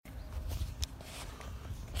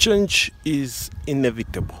Change is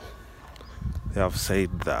inevitable. They have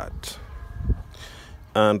said that.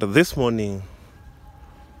 And this morning,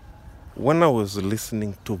 when I was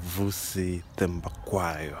listening to Vusi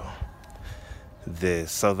Thembekwayo, the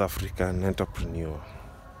South African entrepreneur,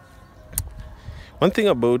 one thing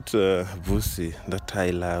about Vusi that I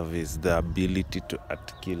love is the ability to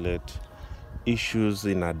articulate issues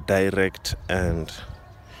in a direct and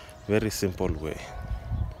very simple way.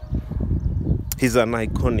 He's an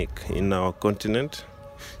iconic in our continent.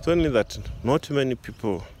 It's only that not many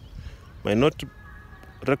people might not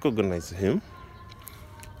recognize him.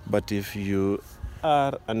 But if you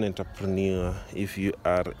are an entrepreneur, if you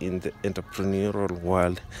are in the entrepreneurial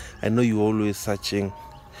world, I know you're always searching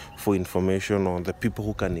for information on the people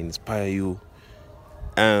who can inspire you.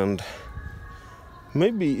 And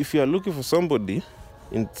maybe if you are looking for somebody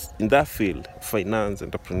in that field, finance,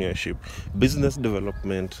 entrepreneurship, business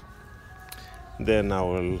development, then I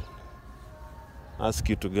will ask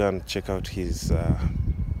you to go and check out his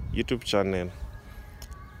YouTube channel,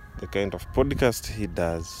 the kind of podcast he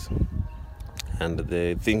does, and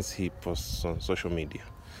the things he posts on social media.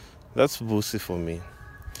 That's Vusi for me.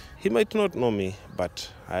 He might not know me, but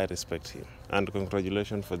I respect him. And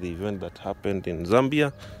congratulations for the event that happened in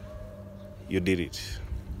Zambia. You did it.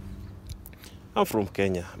 I'm from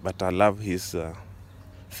Kenya, but I love his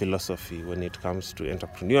philosophy when it comes to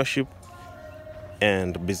entrepreneurship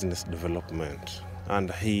and business development.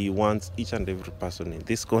 And he wants each and every person in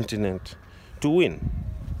this continent to win.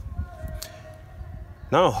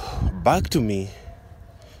 Now, back to me.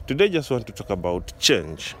 Today I just want to talk about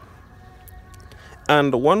change.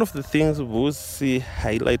 And one of the things Vusi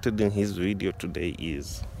highlighted in his video today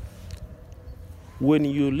is when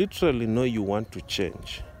you literally know you want to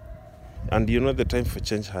change and you know the time for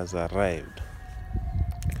change has arrived,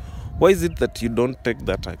 why is it that you don't take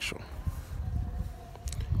that action?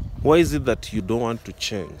 Why is it that you don't want to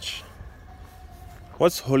change?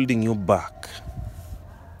 What's holding you back?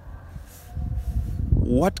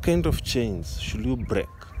 What kind of chains should you break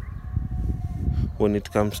when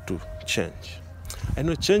it comes to change? I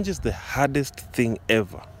know change is the hardest thing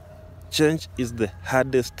ever. Change is the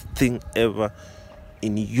hardest thing ever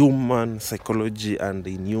in human psychology and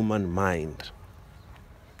in human mind.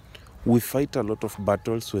 We fight a lot of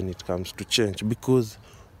battles when it comes to change because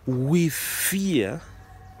we fear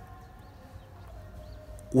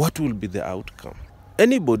what will be the outcome.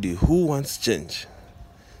 Anybody who wants change,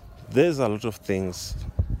 there's a lot of things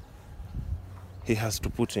he has to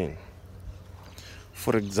put in.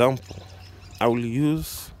 For example, I will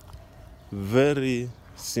use very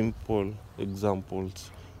simple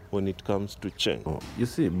examples when it comes to change. You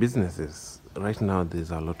see, businesses, right now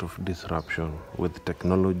there's a lot of disruption with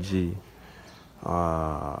technology.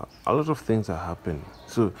 A lot of things are happening.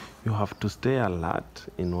 So you have to stay alert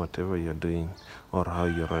in whatever you're doing or how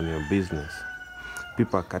you run your business.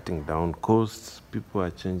 People are cutting down costs. People are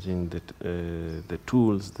changing the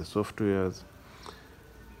tools, the softwares.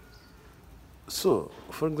 So,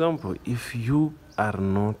 for example, if you are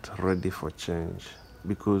not ready for change,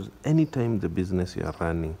 because anytime the business you are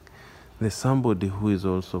running, there's somebody who is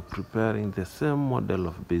also preparing the same model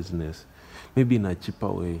of business, maybe in a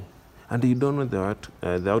cheaper way, and you don't know the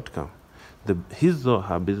outcome. His or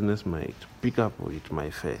her business might pick up or it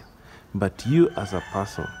might fail. But you as a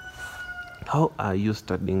person, how are you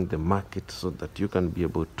studying the market so that you can be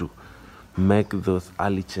able to make those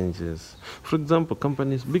early changes? For example,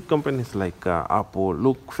 big companies like Apple,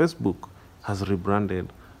 look, Facebook has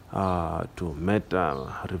rebranded to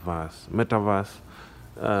Metaverse.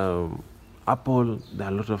 Apple, there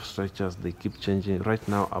are a lot of structures, they keep changing. Right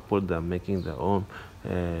now, Apple, they're making their own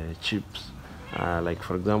chips. Like,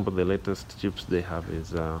 for example, the latest chips they have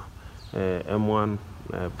is M1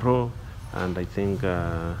 Pro and I think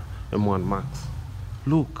M1 Max.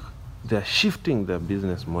 Look, they're shifting their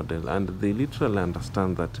business model and they literally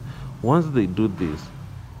understand that once they do this,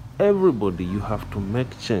 everybody, you have to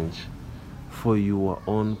make change for your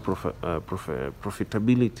own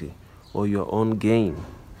profitability or your own gain.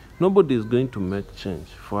 Nobody is going to make change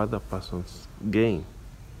for other person's gain.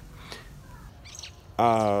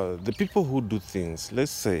 The people who do things,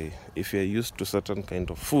 let's say if you're used to certain kind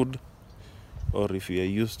of food, or if you're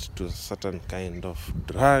used to certain kind of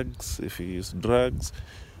drugs, if you use drugs,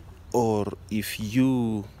 or if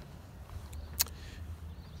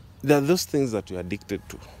there are those things that you're addicted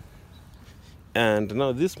to. And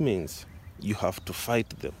now this means you have to fight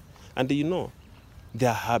them. And you know,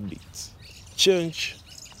 their habits. Change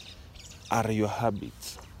are your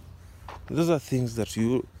habits. Those are things that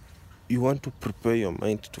you want to prepare your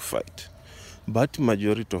mind to fight. But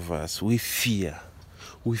majority of us, we fear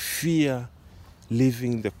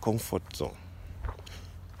leaving the comfort zone.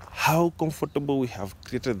 How comfortable we have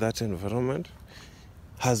created that environment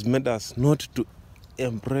has made us not to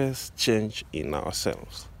embrace change in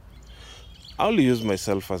ourselves. I'll use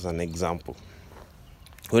myself as an example.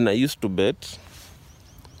 When I used to bet,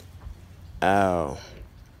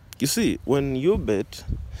 you see, when you bet,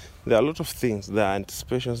 there are a lot of things, there are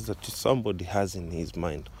anticipations that somebody has in his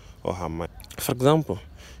mind or her mind. For example,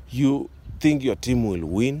 you think your team will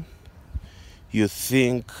win, you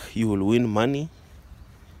think you will win money,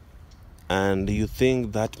 and you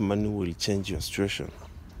think that money will change your situation.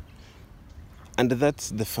 And that's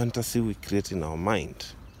the fantasy we create in our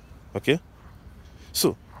mind. Okay?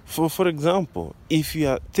 So, for example, if you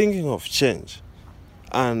are thinking of change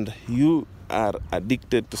and you are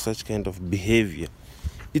addicted to such kind of behavior,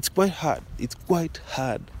 it's quite hard. It's quite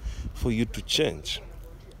hard for you to change.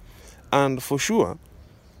 And for sure,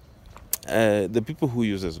 the people who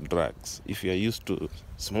uses drugs, if you are used to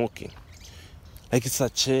smoking, like it's a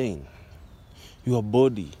chain. Your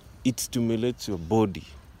body, it stimulates your body.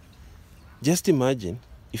 Just imagine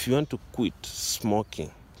if you want to quit smoking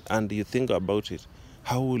and you think about it,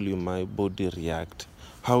 how will my body react?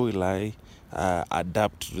 How will I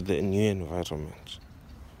adapt to the new environment?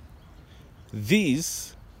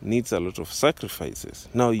 This needs a lot of sacrifices.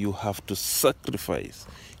 Now you have to sacrifice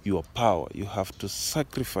your power. You have to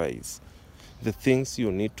sacrifice the things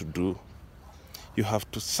you need to do. You have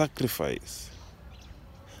to sacrifice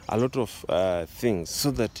a lot of things so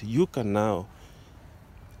that you can now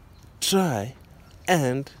try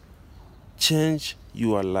and change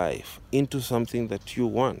your life into something that you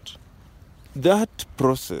want. That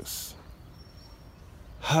process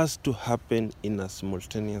has to happen in a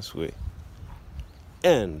simultaneous way.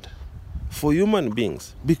 And for human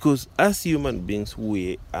beings, because as human beings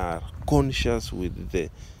we are conscious with the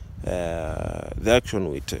action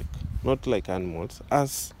we take, not like animals.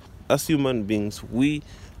 As human beings, we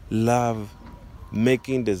love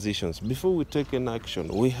making decisions. Before we take an action,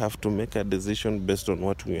 we have to make a decision based on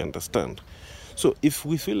what we understand. So if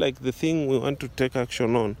we feel like the thing we want to take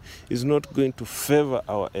action on is not going to favor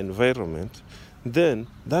our environment, then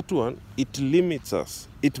that one, it limits us.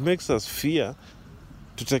 It makes us fear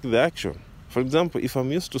to take the action. For example, if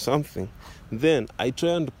I'm used to something, then I try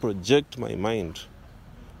and project my mind.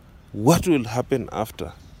 What will happen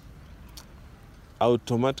after?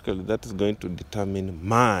 Automatically, that is going to determine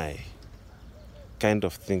my kind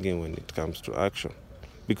of thinking when it comes to action.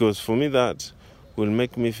 Because for me, that will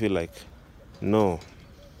make me feel like, no,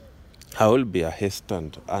 I will be a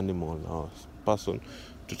hesitant animal or person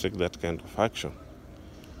to take that kind of action.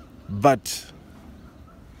 But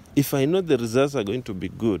if I know the results are going to be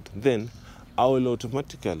good, then I will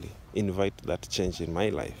automatically invite that change in my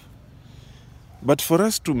life. But for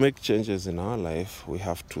us to make changes in our life, we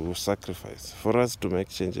have to sacrifice. For us to make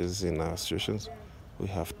changes in our situations, we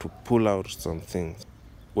have to pull out some things.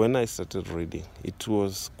 When I started reading, it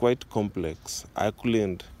was quite complex. I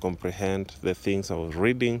couldn't comprehend the things I was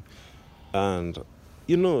reading. And,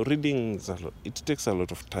 reading, it takes a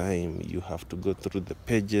lot of time. You have to go through the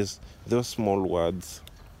pages, those small words.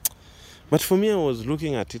 But for me, I was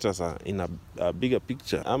looking at it as in a bigger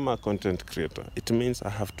picture. I'm a content creator. It means I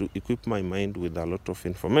have to equip my mind with a lot of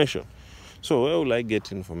information. So where will I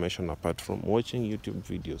get information apart from watching YouTube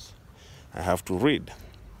videos? I have to read.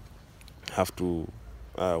 I have to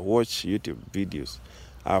watch YouTube videos.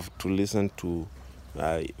 I have to listen to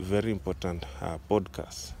very important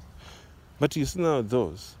podcasts. But you see now,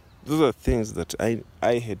 those are things that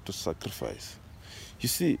I had to sacrifice. You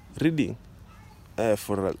see, reading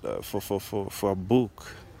for a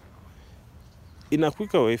book, in a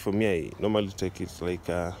quicker way for me, I normally take it like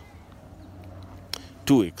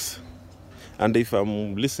 2 weeks. And if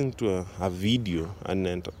I'm listening to a video, an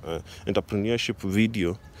entrepreneurship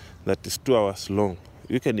video that is 2 hours long,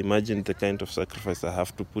 you can imagine the kind of sacrifice I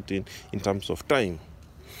have to put in terms of time,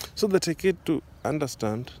 so that I get to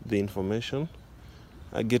understand the information.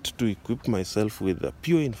 I get to equip myself with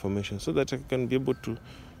pure information so that I can be able to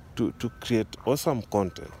create awesome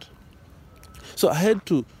content. So I had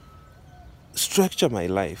to structure my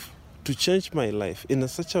life, to change my life in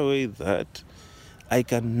such a way that I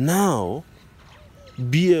can now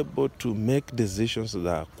be able to make decisions that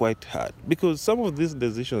are quite hard. Because some of these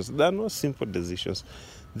decisions, they are not simple decisions.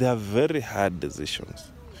 They are very hard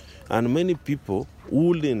decisions. And many people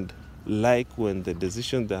wouldn't like when the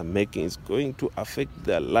decision they are making is going to affect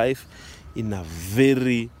their life in a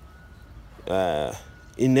very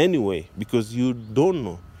in any way, because you don't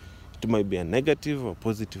know. It might be a negative or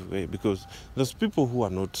positive way, because there's people who are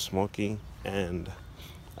not smoking and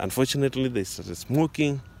unfortunately they started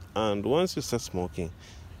smoking, and once you start smoking,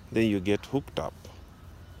 then you get hooked up.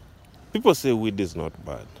 People say weed is not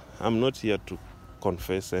bad. I'm not here to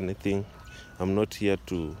confess anything. I'm not here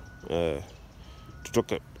to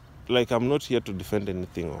talk. Like, I'm not here to defend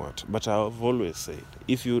anything or what. But I've always said,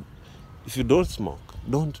 if you don't smoke,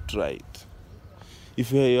 don't try it.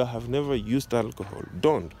 If you have never used alcohol,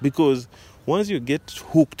 don't. Because once you get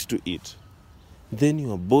hooked to it, then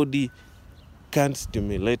your body can't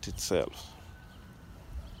stimulate itself.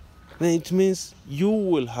 Then it means you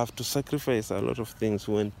will have to sacrifice a lot of things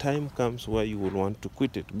when time comes where you will want to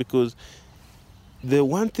quit it. Because the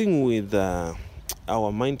one thing with our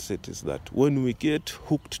mindset is that when we get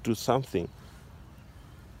hooked to something,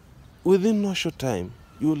 within no short time,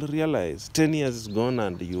 you will realize 10 years is gone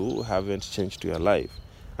and you haven't changed your life.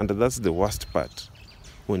 And that's the worst part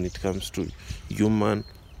when it comes to human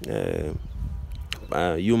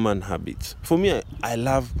habits. For me, I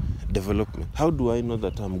love development. How do I know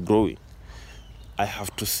that I'm growing? I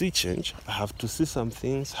have to see change. I have to see some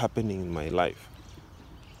things happening in my life.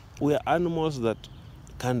 We are animals that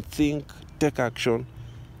can think, take action,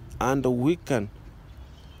 and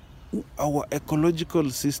our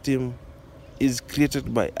ecological system is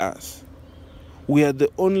created by us. We are the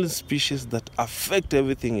only species that affect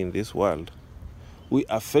everything in this world. We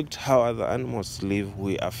affect how other animals live.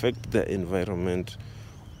 We affect the environment.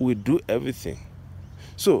 We do everything.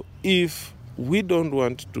 So if we don't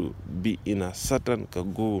want to be in a certain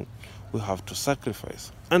cocoon, we have to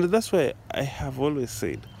sacrifice. And that's why I have always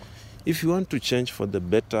said, if you want to change for the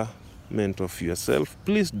betterment of yourself,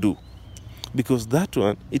 please do. Because that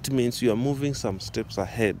one, it means you are moving some steps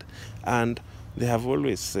ahead. And they have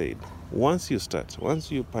always said, once you start,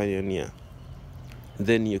 once you pioneer,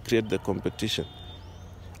 then you create the competition.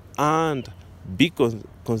 And be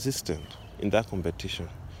consistent in that competition.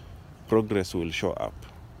 Progress will show up.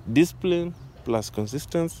 Discipline plus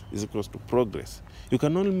consistency is equals to progress. You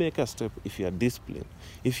can only make a step if you are disciplined.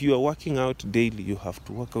 If you are working out daily, you have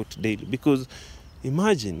to work out daily. Because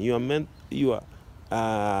imagine your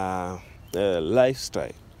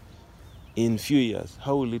lifestyle in few years,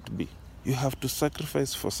 how will it be? You have to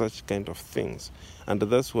sacrifice for such kind of things. And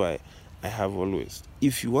that's why I have always,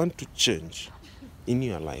 if you want to change in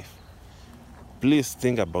your life, please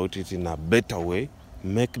think about it in a better way.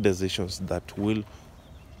 Make decisions that will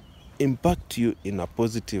impact you in a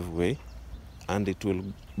positive way, and it will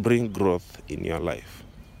bring growth in your life.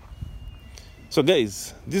 So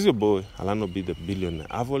guys, this is your boy Alano B the Billionaire.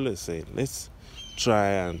 I've always said, let's try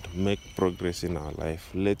and make progress in our life.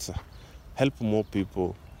 Let's help more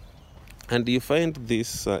people. And if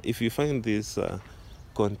you find this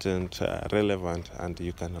content relevant and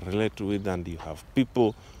you can relate with, and you have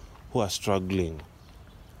people who are struggling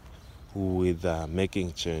with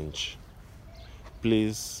making change,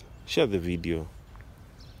 please share the video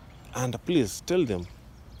and please tell them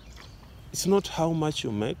it's not how much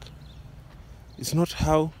you make, it's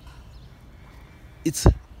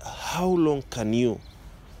how long can you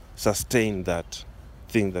sustain that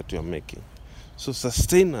thing that you're making. So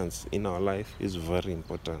sustenance in our life is very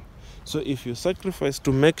important. So if you sacrifice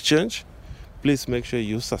to make change, please make sure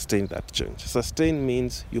you sustain that change. Sustain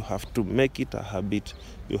means you have to make it a habit,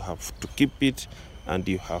 you have to keep it, and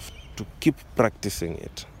you have to keep practicing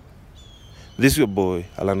it. This is your boy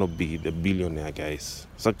Alano B the Billionaire, guys.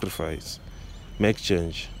 Sacrifice, make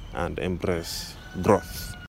change, and embrace growth.